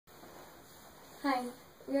Hi,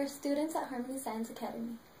 we are students at Harmony Science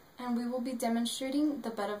Academy, and we will be demonstrating the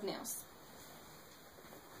bed of nails.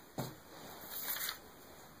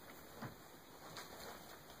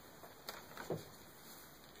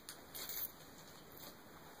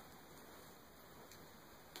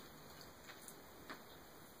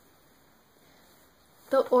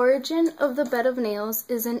 The origin of the bed of nails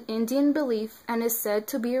is an Indian belief and is said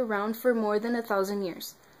to be around for more than 1,000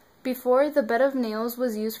 years. Before, the bed of nails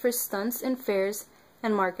was used for stunts in fairs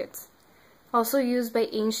and markets, also used by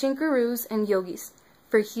ancient gurus and yogis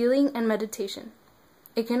for healing and meditation.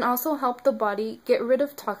 It can also help the body get rid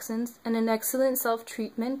of toxins and an excellent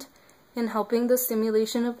self-treatment in helping the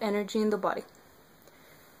stimulation of energy in the body.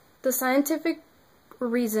 The scientific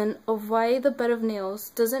reason of why the bed of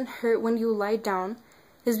nails doesn't hurt when you lie down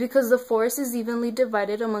is because the force is evenly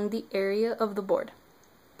divided among the area of the board.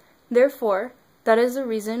 Therefore, that is the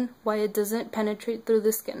reason why it doesn't penetrate through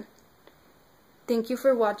the skin. Thank you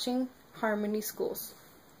for watching Harmony Schools.